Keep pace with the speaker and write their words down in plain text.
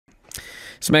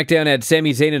SmackDown had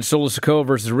Sami Zayn and Solo Sikoa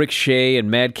versus Ricochet and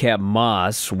Madcap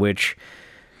Moss, which,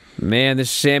 man,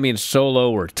 this Sami and Solo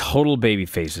were total baby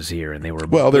faces here, and they were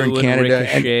they're in Canada,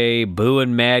 Ricochet,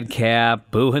 booing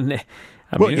Madcap, booing.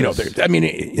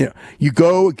 You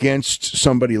go against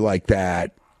somebody like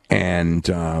that, and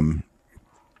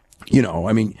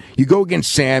you go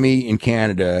against Sami in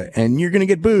Canada, and you're going to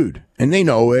get booed, and they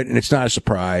know it, and it's not a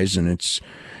surprise, and it's.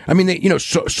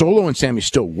 Solo and Sami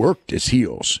still worked as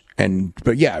heels,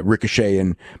 but Ricochet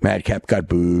and Madcap got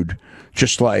booed,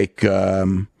 just like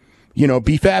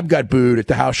B-Fab got booed at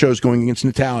the house shows going against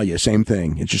Natalya. Same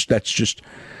thing.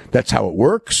 That's how it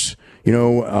works.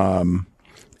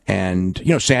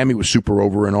 Sami was super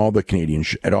over in all the Canadian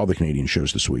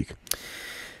shows this week.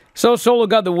 So Solo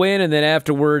got the win, and then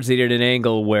afterwards they did an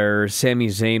angle where Sami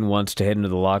Zayn wants to head into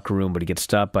the locker room, but he gets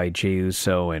stopped by Jey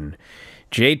Uso, and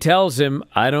Jey tells him,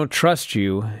 "I don't trust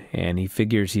you," and he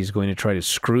figures he's going to try to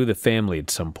screw the family at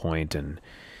some point, and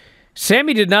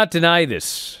Sami did not deny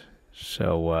this.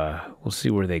 So we'll see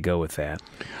where they go with that.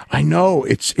 I know.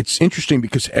 It's interesting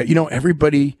because,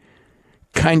 everybody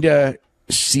kind of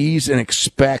sees and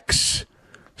expects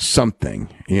something,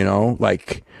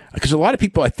 because a lot of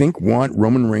people, I think, want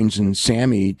Roman Reigns and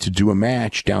Sami to do a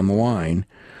match down the line,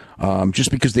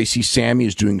 just because they see Sami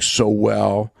is doing so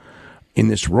well in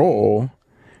this role,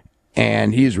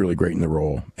 and he is really great in the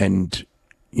role. And,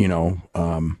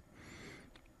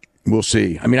 we'll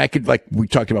see. I mean, I could, like we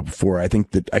talked about before, I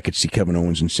think that I could see Kevin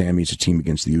Owens and Sami as a team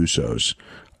against the Usos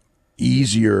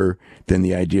easier than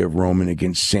the idea of Roman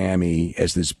against Sami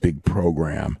as this big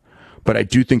program. But I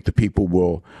do think the people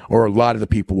will, or a lot of the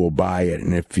people will buy it.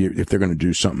 And if they're going to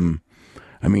do something,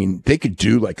 I mean, they could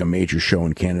do like a major show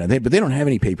in Canada, but they don't have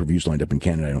any pay-per-views lined up in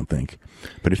Canada, I don't think.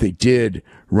 But if they did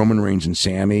Roman Reigns and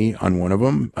Sami on one of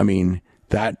them, I mean,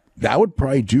 that would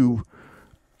probably do,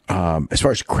 as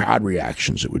far as crowd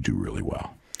reactions, it would do really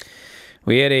well.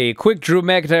 We had a quick Drew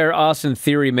McIntyre-Austin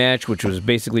Theory match, which was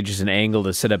basically just an angle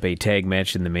to set up a tag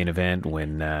match in the main event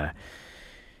when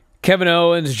Kevin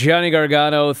Owens, Johnny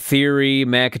Gargano, Theory,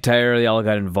 McIntyre, they all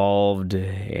got involved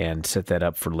and set that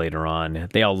up for later on.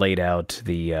 They all laid out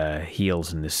the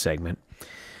heels in this segment.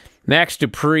 Max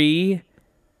Dupri,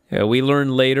 we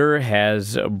learn later,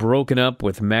 has broken up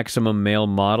with Maximum Male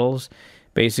Models.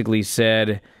 Basically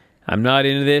said, "I'm not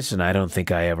into this, and I don't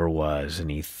think I ever was." And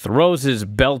he throws his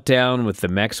belt down with the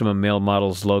Maximum Male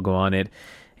Models logo on it.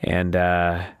 And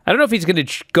I don't know if he's going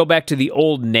to go back to the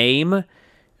old name,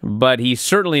 but he's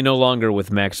certainly no longer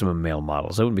with Maximum Male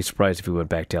Models. I wouldn't be surprised if he went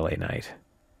back to LA Knight.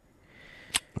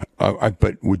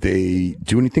 But would they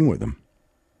do anything with him?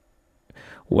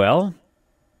 Well,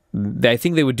 I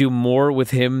think they would do more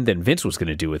with him than Vince was going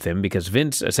to do with him, because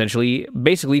Vince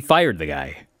basically fired the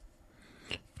guy.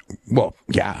 Well,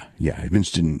 yeah.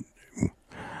 Vince didn't,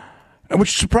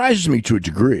 which surprises me to a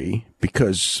degree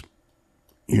because,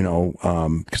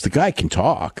 because the guy can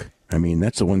talk. I mean,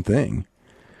 that's the one thing.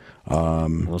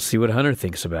 We'll see what Hunter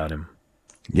thinks about him.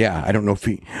 Yeah, I don't know if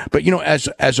but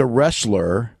as a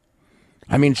wrestler,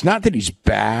 I mean, it's not that he's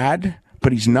bad,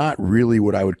 but he's not really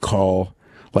what I would call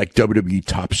like WWE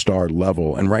top star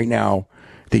level. And right now,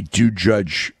 they do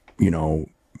judge,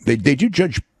 they do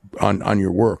judge on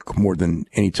your work more than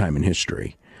any time in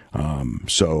history.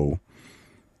 So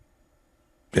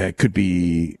that could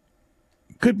be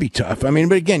tough. I mean,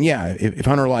 but again, yeah, if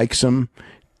Hunter likes him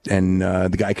and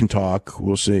the guy can talk,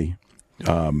 we'll see.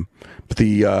 But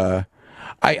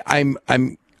I've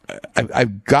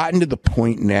gotten to the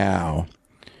point now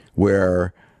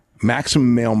where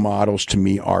Maximum Male Models to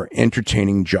me are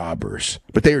entertaining jobbers,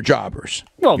 but they are jobbers.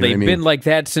 Well, they've been like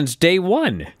that since day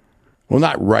one. Well,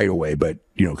 not right away, but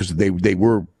because they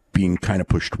were being kind of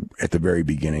pushed at the very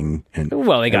beginning. And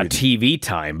they got TV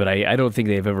time, but I don't think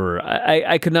they've ever.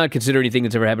 I could not consider anything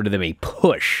that's ever happened to them a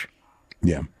push.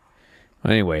 Yeah.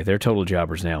 Anyway, they're total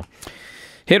jobbers now.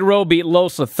 Hit Row beat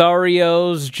Los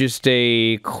Lotharios. Just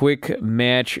a quick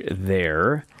match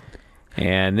there.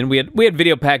 And then we had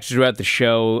video packages throughout the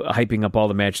show, hyping up all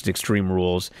the matches, Extreme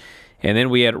Rules. And then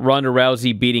we had Ronda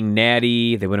Rousey beating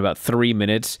Natty. They went about 3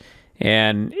 minutes.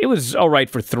 And it was all right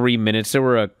for 3 minutes. There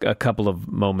were a couple of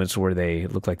moments where they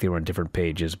looked like they were on different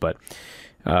pages. But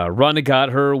Ronda got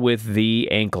her with the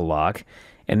ankle lock.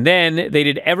 And then they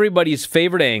did everybody's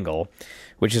favorite angle,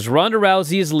 which is Ronda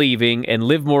Rousey is leaving, and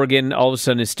Liv Morgan all of a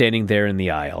sudden is standing there in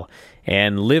the aisle.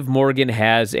 And Liv Morgan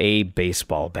has a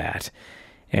baseball bat.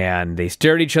 And they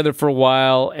stare at each other for a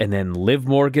while, and then Liv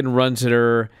Morgan runs at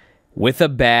her with a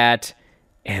bat,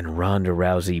 and Ronda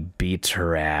Rousey beats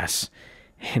her ass.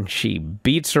 And she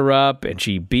beats her up, and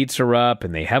she beats her up,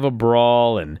 and they have a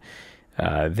brawl, and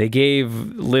They gave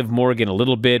Liv Morgan a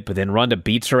little bit, but then Ronda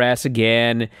beats her ass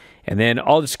again, and then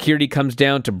all the security comes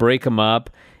down to break them up,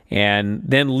 and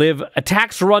then Liv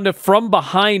attacks Ronda from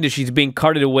behind as she's being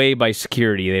carted away by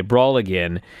security. They brawl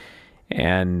again,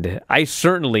 and I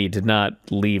certainly did not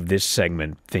leave this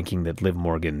segment thinking that Liv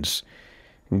Morgan's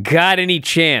got any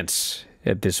chance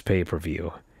at this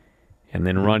pay-per-view. And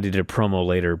then Ronda did a promo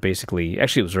later, basically,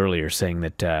 actually it was earlier, saying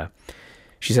that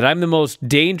she said, "I'm the most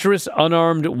dangerous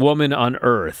unarmed woman on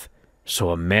earth,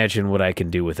 so imagine what I can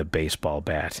do with a baseball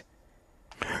bat."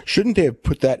 Shouldn't they have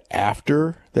put that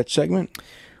after that segment?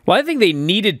 Well, I think they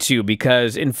needed to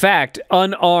because, in fact,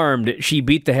 unarmed, she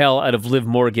beat the hell out of Liv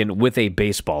Morgan with a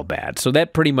baseball bat. So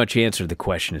that pretty much answered the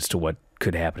question as to what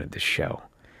could happen at this show.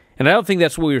 And I don't think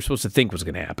that's what we were supposed to think was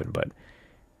going to happen, but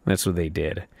that's what they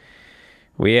did.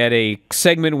 We had a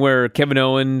segment where Kevin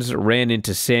Owens ran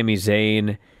into Sami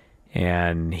Zayn,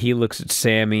 and he looks at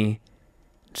Sami.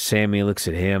 Sami looks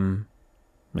at him,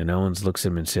 and Owens looks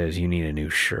at him and says, "You need a new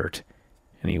shirt."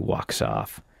 And he walks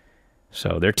off.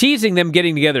 So they're teasing them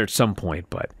getting together at some point,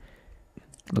 but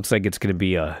looks like it's going to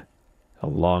be a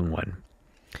long one.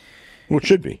 Well, it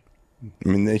should be. I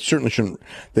mean, they certainly shouldn't.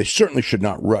 They certainly should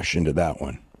not rush into that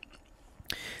one.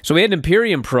 So we had an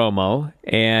Imperium promo,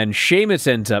 and Sheamus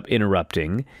ends up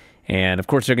interrupting. And, of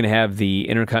course, they're going to have the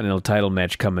Intercontinental title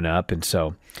match coming up. And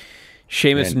so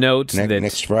Sheamus notes that...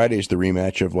 Next Friday is the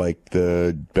rematch of, like,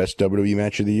 the best WWE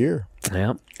match of the year.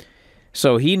 Yeah.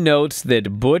 So he notes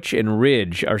that Butch and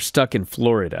Ridge are stuck in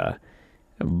Florida.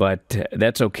 But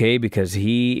that's okay because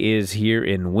he is here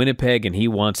in Winnipeg, and he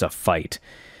wants a fight.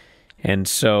 And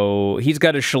so he's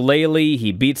got a shillelagh.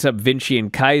 He beats up Vinci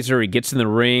and Kaiser. He gets in the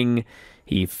ring.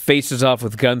 He faces off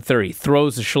with Gunther. He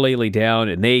throws the shillelagh down,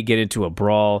 and they get into a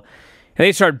brawl. And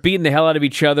they start beating the hell out of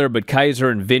each other, but Kaiser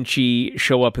and Vinci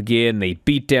show up again. They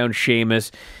beat down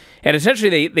Sheamus. And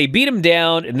essentially, they beat him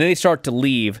down, and then they start to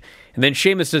leave. And then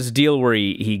Sheamus does a deal where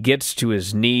he gets to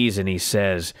his knees, and he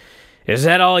says, "Is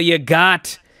that all you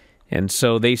got?" And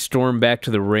so they storm back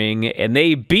to the ring, and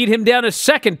they beat him down a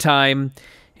second time,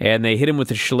 and they hit him with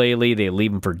the shillelagh. They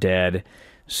leave him for dead.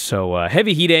 So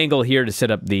heavy heat angle here to set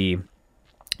up the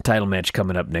title match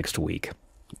coming up next week.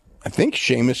 I think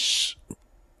Sheamus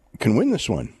can win this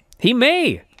one. He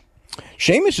may.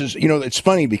 Sheamus is, it's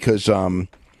funny because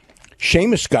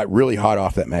Sheamus got really hot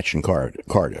off that match in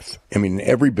Cardiff. I mean,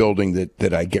 every building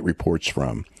that I get reports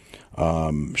from,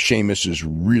 Sheamus is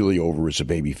really over as a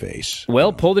babyface.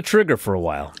 Well, pull the trigger for a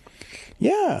while.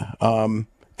 Yeah. And,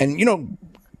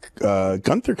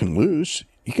 Gunther can lose.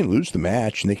 He can lose the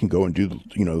match, and they can go and do,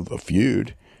 a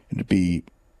feud. It'd be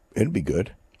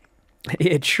good.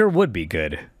 It sure would be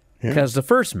good, because the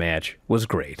first match was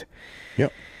great.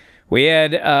 Yep. We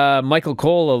had Michael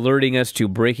Cole alerting us to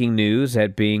breaking news,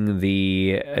 that being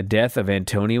the death of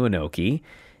Antonio Inoki,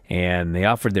 and they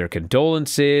offered their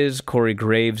condolences. Corey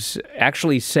Graves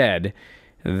actually said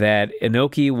that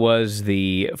Inoki was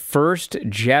the first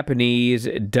Japanese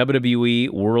WWE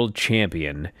World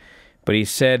Champion, but he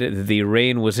said that the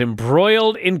reign was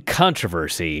embroiled in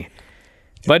controversy.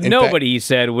 But nobody, he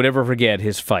said, would ever forget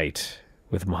his fight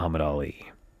with Muhammad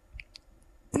Ali.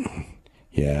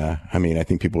 Yeah, I mean, I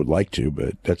think people would like to,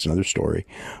 but that's another story.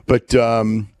 But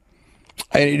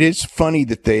it is funny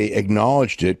that they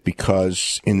acknowledged it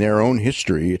because in their own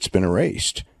history, it's been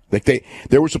erased. Like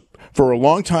for a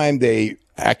long time, they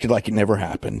acted like it never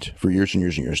happened for years and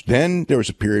years and years. Then there was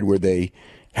a period where they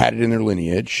had it in their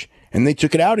lineage, and they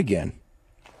took it out again.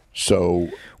 So,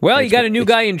 well, you got a new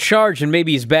guy in charge, and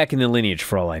maybe he's back in the lineage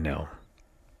for all I know.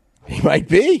 He might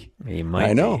be. He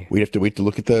might. I know. We'd have to wait to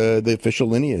look at the official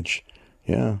lineage.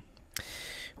 Yeah.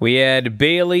 We had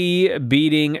Bayley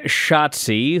beating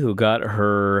Shotzi, who got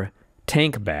her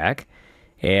tank back,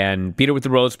 and beat her with the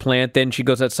rose plant. Then she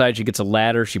goes outside. She gets a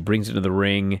ladder. She brings it to the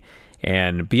ring,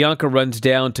 and Bianca runs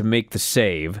down to make the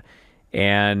save.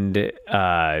 And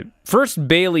first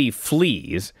Bayley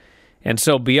flees. And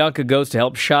so Bianca goes to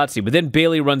help Shotzi, but then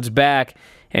Bayley runs back,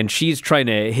 and she's trying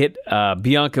to hit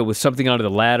Bianca with something onto the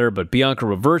ladder, but Bianca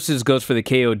reverses, goes for the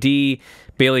KOD.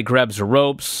 Bayley grabs the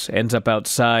ropes, ends up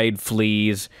outside,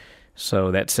 flees. So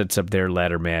that sets up their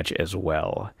ladder match as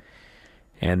well.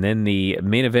 And then the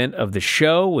main event of the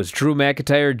show was Drew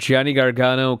McIntyre, Johnny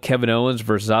Gargano, Kevin Owens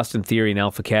versus Austin Theory and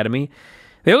Alpha Academy.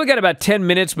 They only got about 10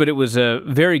 minutes, but it was a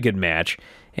very good match.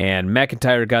 And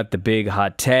McIntyre got the big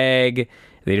hot tag.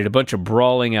 They did a bunch of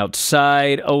brawling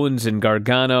outside. Owens and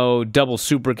Gargano double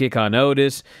super kick on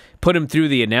Otis, put him through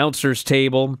the announcer's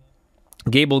table.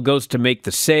 Gable goes to make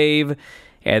the save,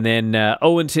 and then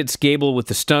Owens hits Gable with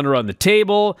the stunner on the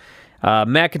table.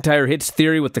 McIntyre hits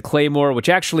Theory with the Claymore, which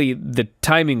actually the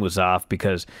timing was off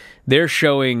because they're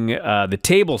showing the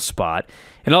table spot.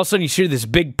 And all of a sudden you see this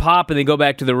big pop and they go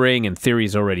back to the ring and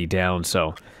Theory's already down.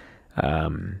 So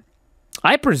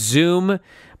I presume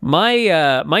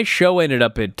my show ended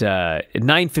up at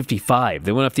 9:55.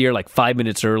 They went off the air like 5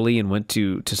 minutes early and went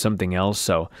to something else.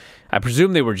 So I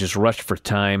presume they were just rushed for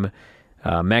time.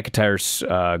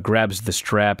 McIntyre grabs the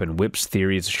strap and whips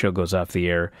Theory as the show goes off the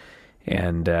air.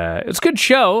 And it's a good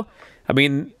show. I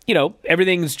mean,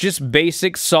 everything's just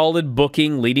basic, solid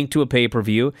booking leading to a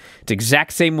pay-per-view. It's the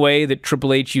exact same way that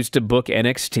Triple H used to book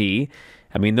NXT.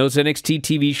 I mean, those NXT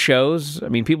TV shows,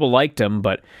 people liked them,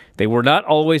 but they were not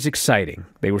always exciting.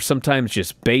 They were sometimes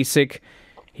just basic.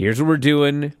 Here's what we're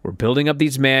doing. We're building up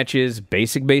these matches,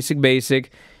 basic.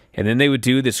 And then they would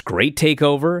do this great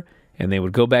takeover, and they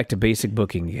would go back to basic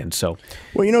booking again. So,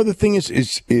 well, the thing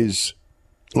is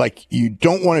like you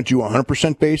don't want to do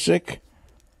 100% basic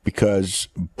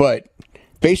but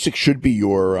basic should be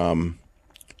your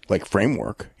like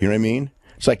framework. You know what I mean?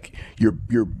 It's like your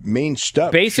main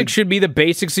stuff. Basic should be the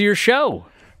basics of your show.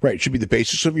 Right. It should be the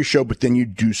basics of your show, but then you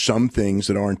do some things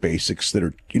that aren't basics that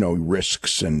are,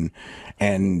 risks and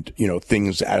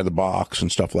things out of the box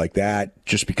and stuff like that,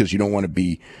 just because you don't want to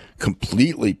be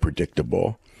completely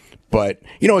predictable. But,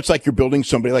 it's like you're building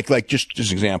somebody like just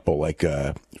as an example, like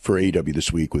for AEW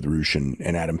this week with Rush and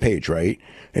Adam Page, right?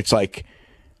 It's like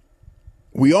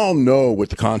we all know what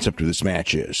the concept of this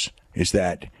match is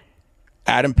that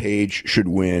Adam Page should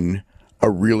win a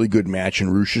really good match,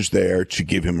 and Rush is there to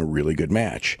give him a really good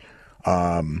match.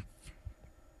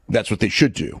 That's what they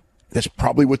should do. That's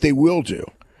probably what they will do.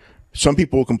 Some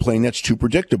people will complain that's too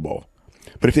predictable.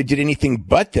 But if they did anything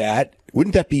but that,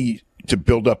 wouldn't that be to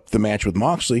build up the match with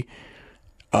Moxley?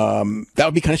 That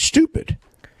would be kind of stupid.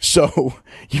 So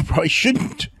you probably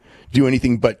shouldn't do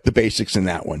anything but the basics in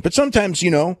that one. But sometimes,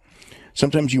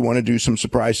 sometimes you want to do some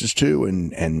surprises too,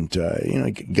 and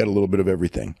get a little bit of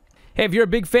everything. Hey, if you're a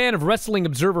big fan of Wrestling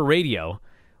Observer Radio,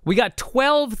 we got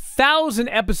 12,000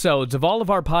 episodes of all of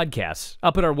our podcasts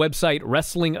up at our website,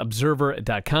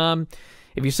 WrestlingObserver.com.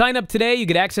 If you sign up today, you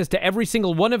get access to every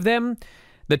single one of them.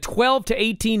 The 12 to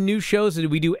 18 new shows that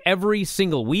we do every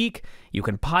single week. You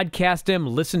can podcast them,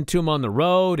 listen to them on the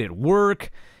road, at work,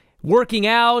 working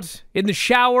out, in the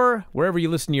shower, wherever you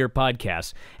listen to your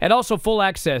podcasts. And also full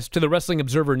access to the Wrestling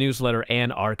Observer newsletter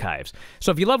and archives.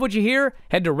 So if you love what you hear,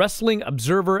 head to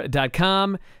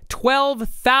WrestlingObserver.com.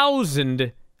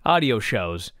 12,000 audio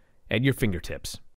shows at your fingertips.